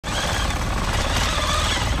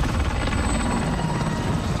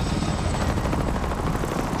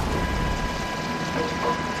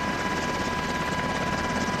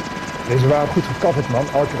ze waren goed gecoverd, man.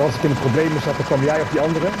 Elke keer als ik in de problemen zat, dan kwam jij op die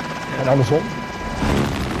andere. En andersom.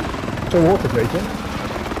 Zo hoort het, weet je.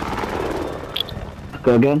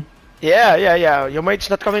 Go again? Yeah. Your mate's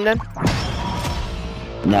not coming then?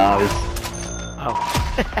 No, he's Oh.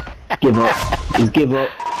 give up. He's give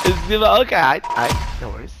up. Okay, alright. No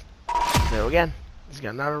worries. Go again. He's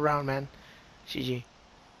got another round, man. GG.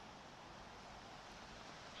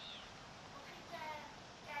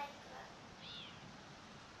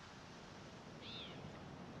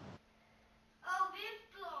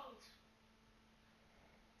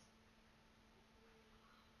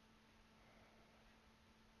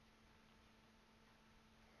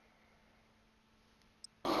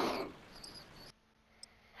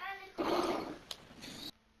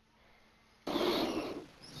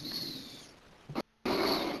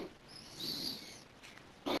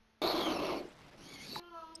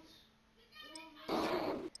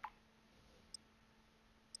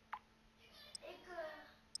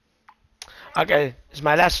 Okay, it's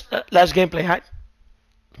my last gameplay, right?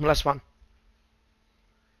 My last one.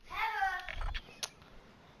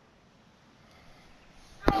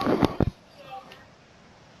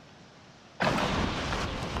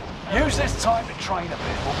 Use this time to train a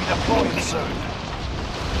bit. We'll be deploying soon.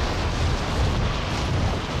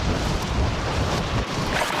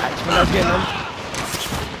 It's my last game, man.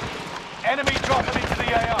 Enemy dropping into the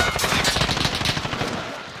AO.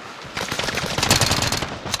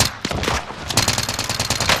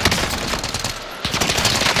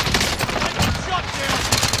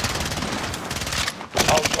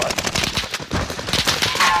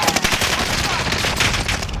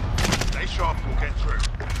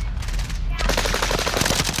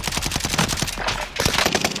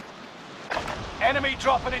 Enemy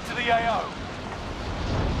dropping into the AO.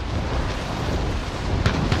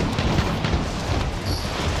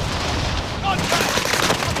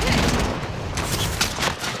 Contact!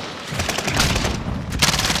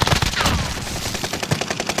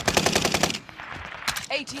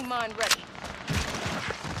 18 mine ready.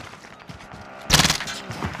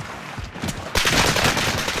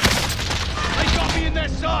 They got me in their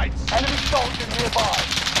sights! Enemy soldier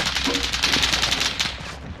nearby.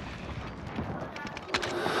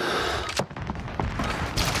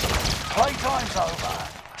 Playtime's over.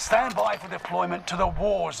 Stand by for deployment to the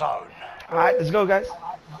war zone. Alright, let's go, guys.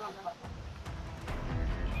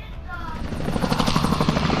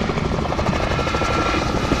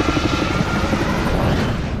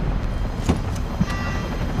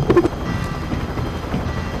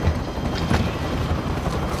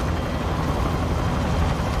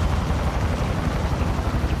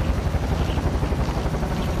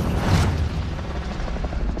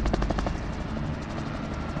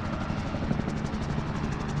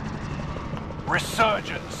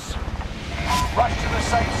 Resurgence. Rush to the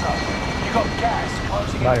safe zone. You got gas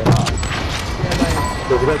closing in Liar. fast.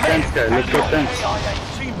 Let's go tanks, guys. Let's go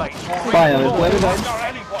tanks. Teammates will Fire, redeploy. where did I- If there are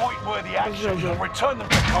any point-worthy actions, return them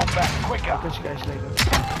to combat quicker. Catch you guys later.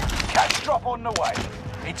 Cash drop on the way.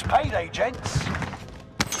 It's payday, gents.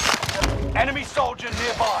 Enemy soldier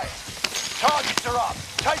nearby. Targets are up.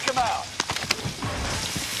 Take them out.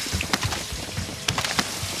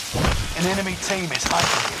 An enemy team is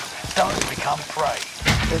hunting you. Don't become prey.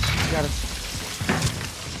 Yes, got it.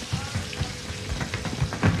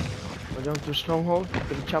 We're going to Stronghold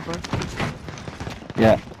with the chopper.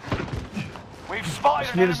 Yeah. We've spotted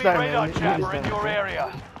Just an need enemy to stand, radar man. Need to jammer in stand. your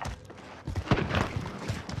area.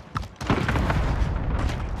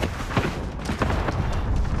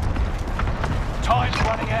 Time's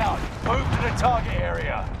running out. Move to the target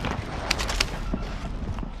area.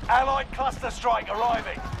 Allied cluster strike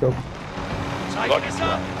arriving. Go. Taking us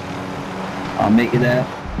up. I'll meet you there.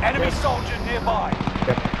 Enemy soldier nearby.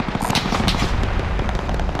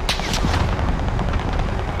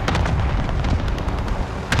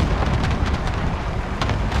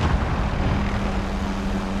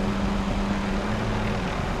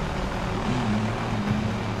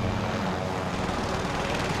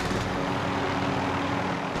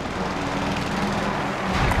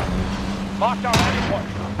 Marked our endpoint.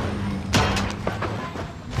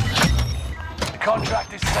 The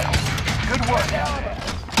contract is settled. Good work out there.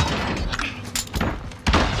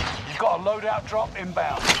 You've got a loadout drop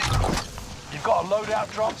inbound. You've got a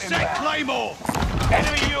loadout drop inbound. Set Claymore!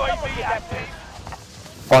 Enemy UAV active.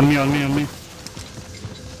 On me.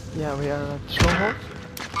 Yeah, we are at Stronghold.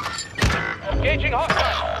 Engaging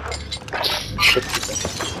hostile.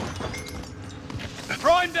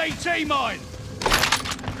 Primed AT mine.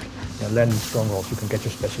 Yeah, land in Stronghold, you can get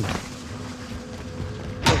your specialist.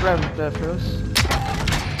 Go grab it first.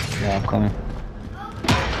 Yeah, I'm coming.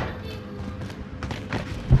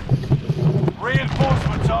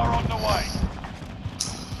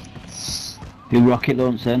 Do rocket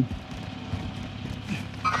launch then.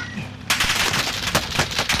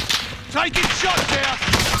 Taking shots here.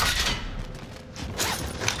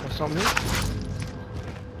 There's something.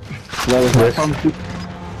 Where was that from? I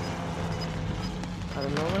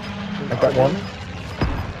don't know. I got one.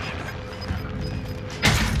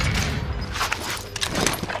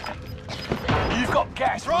 You've got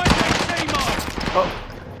gas. Right, T-mine. Oh.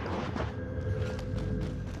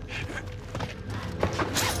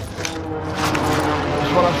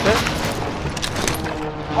 There's one upstairs.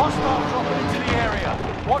 Hostile dropping into the area.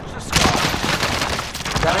 Watch the sky.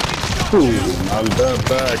 I'll be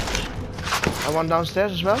back. And one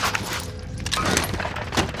downstairs as well.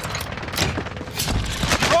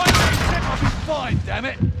 Right, I'll be fine, damn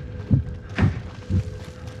it.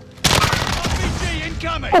 RPG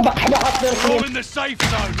incoming. We're all in the safe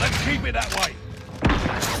zone. Let's keep it that way.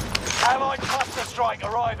 Allied cluster strike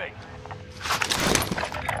arriving.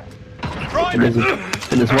 Right.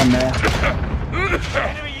 There's one there.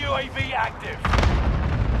 Enemy UAV active.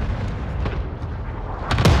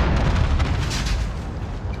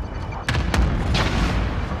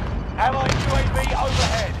 Allied UAV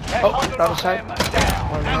overhead. Oh, Headhunter other side.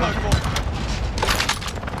 down. One Ammo more.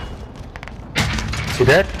 for See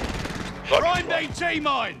that? Grinding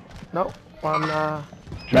T-mine. No. One. No.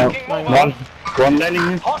 One. One landing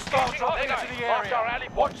here. Hostile dropping into the area.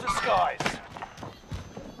 Watch the skies.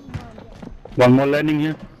 One more landing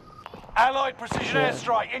here. Allied precision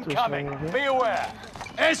airstrike incoming. landing here. Be aware.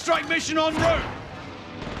 Airstrike mission en route.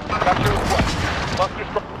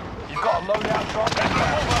 You've got a loadout drop.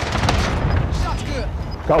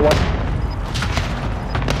 Got one.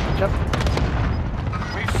 Jump.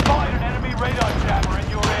 We've spotted an enemy radar jammer in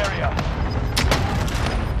your area.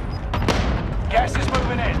 Gas is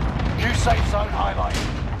moving in. New safe zone highlight.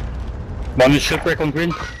 One is shipwreck on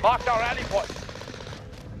green. Marked our rally point.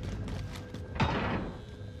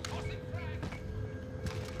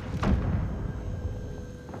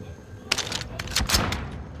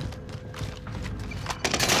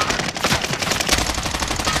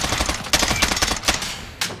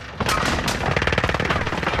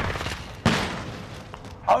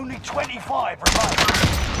 Only 25 remain.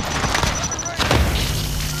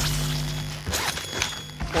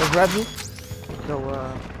 One grab me. So,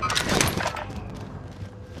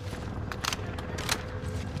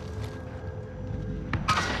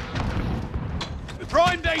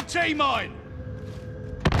 Prime Day T-mine.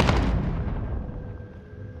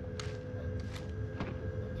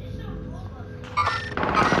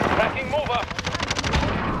 Tracking mover.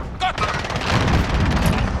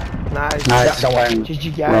 nice. Nice. Got one.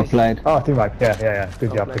 GG Well guys. played. Oh, team wipe. Yeah.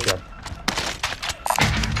 Good job. Good job.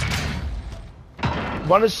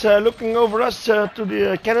 One is looking over us to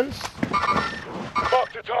the cannons.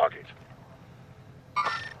 Mark the target.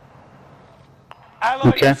 Allied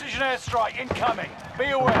Okay. precision airstrike incoming. Be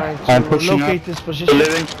aware. Trying I'm to pushing locate up. this position.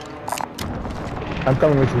 Living. I'm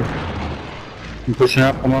coming with you. I'm pushing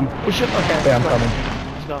up. Come on. Push it. Okay. Yeah, I'm come on. coming.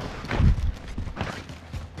 Let's go.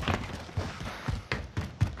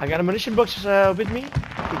 I got a munition box with me.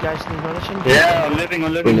 If you guys need munition. Yeah, I'm living.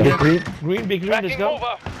 Big Here. green. Green, big green. Let's Tracking go.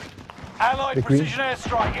 mover. Allied The green. precision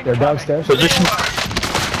airstrike incoming. They're downstairs. Position.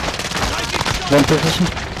 One position.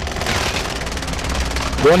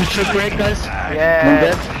 One shipwreck, guys. One Yeah.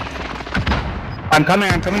 dead. I'm coming.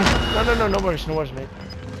 No worries, mate.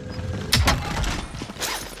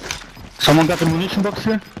 Someone got the munition box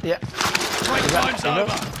here? Yeah. Break time's you know.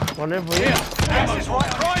 over. One over here. Here. Gas is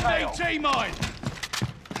right. Prime Day T-mine.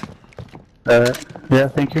 Yeah,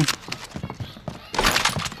 thank you.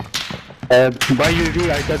 By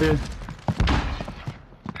UV, I got it.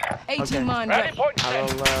 18 mine Rally ready. point I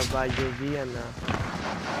set. will buy UV and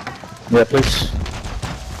Yeah, please.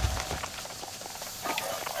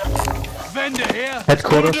 Vendor here.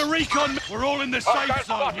 Headquarters. Order recon. We're all in the safe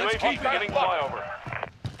zone. Let's keep it getting flyover.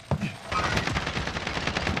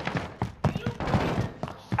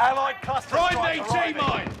 Allied cluster Prime strike Day arriving.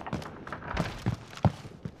 T-mine.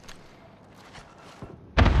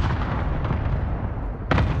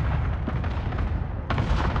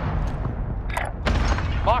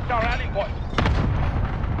 Marked our rally point.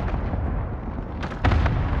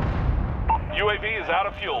 UAV is out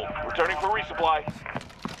of fuel. Returning for resupply.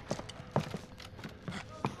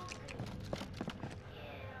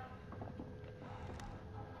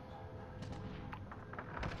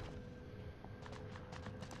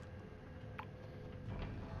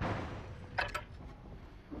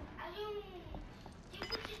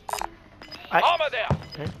 Armor there.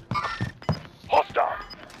 Okay. Hostile.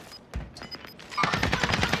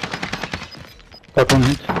 Got one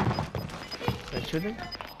hit. They're shooting.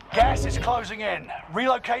 Gas is closing in.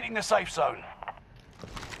 Relocating the safe zone.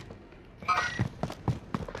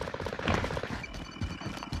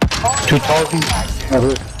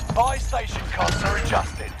 2000. Buy station costs are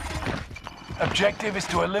adjusted. Objective is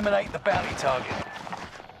to eliminate the bounty target.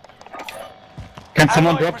 Can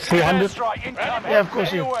someone Allied drop precision 300? airstrike incoming. Yeah, of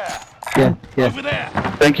course, Be yeah. aware. Yeah, Over there.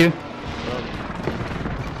 Thank you.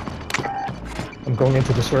 I'm going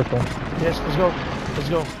into the circle. Yes, let's go. Let's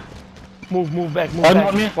go. Move back, move Oh, back.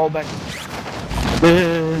 not me. Fall back.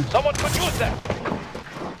 Someone could use that.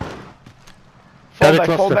 Fall Got a back,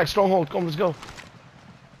 fall cluster. back. Stronghold, come, let's go.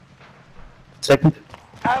 Second.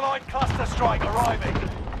 Allied cluster strike arriving.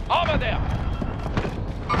 Armor there.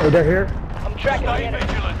 Oh, they're here. I'm tracking the Stay enemy.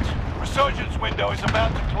 vigilant. Resurgence window is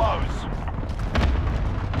about to close.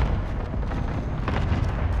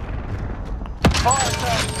 Fire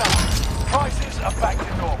sales done. Prices are back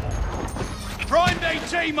to normal. Prime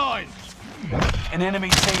AT mine. An enemy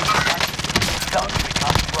team is active. Don't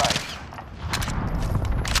become brave.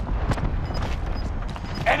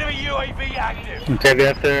 Enemy UAV active. Okay, we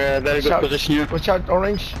have a very good Watch out. position here. Watch out,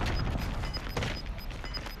 orange.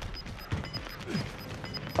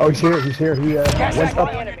 Oh, he's here. He's here. He went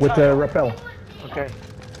up with the rappel. Okay.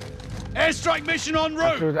 Airstrike mission en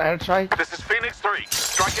route. Through the airstrike. This is Phoenix 3.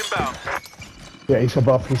 Strike inbound. Yeah, he's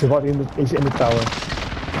above. He's above. He's in the tower.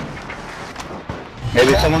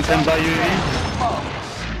 Maybe someone can buy UAV.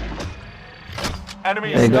 Enemy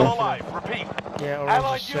There is you still go. alive. Repeat. Yeah, Allied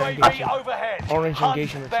orange is UAV overhead. Orange Hunt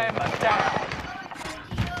engagement. them down.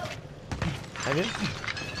 Have you?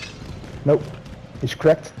 Nope. He's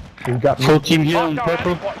cracked. He got me. Full team here on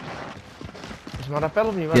purple. Is maar rappel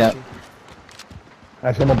of niet? Waar Ja. is hij?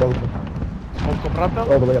 Hij is helemaal boven. Ook op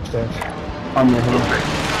rappel? All the way upstairs. On the hill.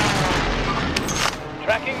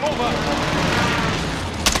 Tracking mover.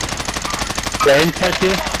 Yeah, inside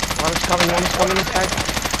here. One is coming inside.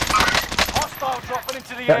 Hostile dropping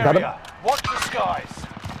into the Yeah, got area. Watch the skies.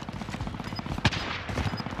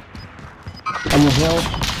 On the hill.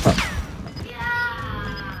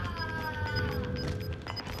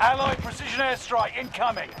 Allied precision airstrike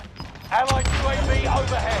incoming. Allied UAV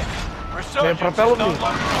overhead. Resurgence propeller is no niet.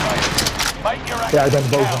 longer available. Make your Ja, ik ben actions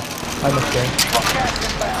boven. count. I'm upstairs. Got gas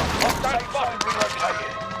inbound. Hostile zone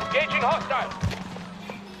relocated. Engaging hostile.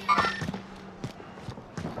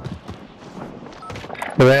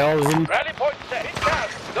 They're all in. Rally point set. Hit down.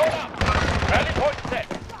 Load up. Rally point set.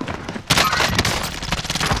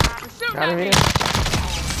 Got him here.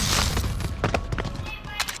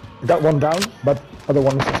 Got one down, but other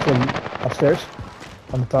one is still upstairs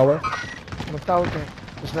on the tower. On the tower.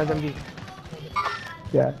 Just let them be.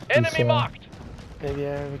 Yeah. Enemy marked. Maybe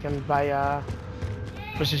we can buy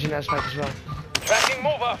precision airstrike as well. Tracking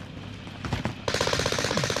mover.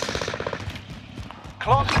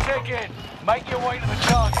 Clock ticking. Make your way to the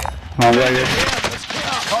target. Oh, there it is.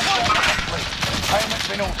 Contract complete. Payment's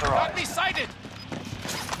been authorized. Be sighted.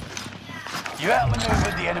 You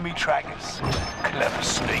outmaneuvered the enemy trackers. Clever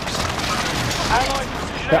sneaks. Allied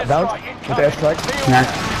precision Yeah, down airstrike with incoming. the airstrike. Be Nice.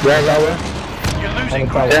 aware. They're lower. You're losing On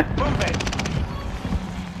the ground. tower. Move it.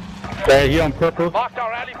 They're here on purple. Marked our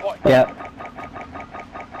rally point. Yeah.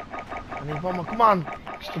 I need one more. Come on.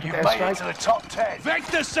 Stupid You've made it airstrike. to the top 10.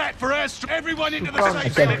 Vector set for airstrike. Everyone into the Super.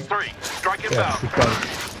 safe Okay. zone. 3. Strike Yeah, inbound. she's down.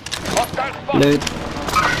 Hostile spot. Loot.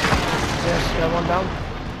 Yes, one down.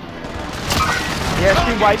 Yes,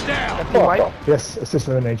 team white. Down. Team white. Yes,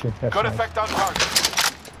 assistant and agent. Yes, Good nice. effect on target.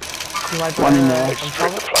 Team white. One in there. On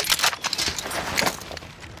tower.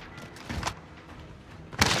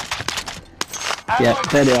 Yeah, Allied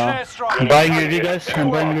there they precision are. airstrike I'm buying incoming. UAV, guys.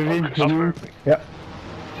 I'm buying UAV. Come on. Yeah.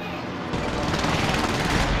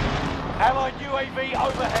 Allied UAV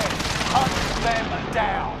overhead. Hunt them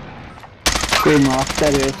down. Green mark. There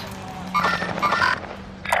it is.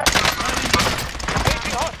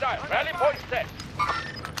 Engaging hostile. Rally point set.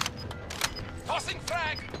 Tossing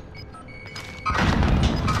frag.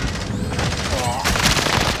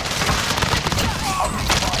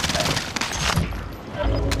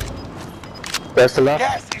 That's the last.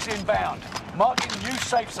 Gas is inbound. Marking new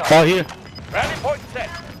safe zone. Oh, here. Rally point set.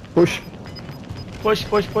 Push. Push,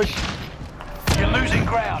 push, push. You're losing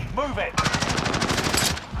ground. Move it.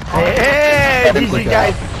 Hey, easy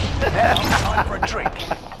guys. Now time for a drink.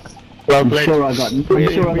 Well I'm played. sure I got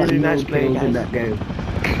Really no nice play, kills in guys. that game.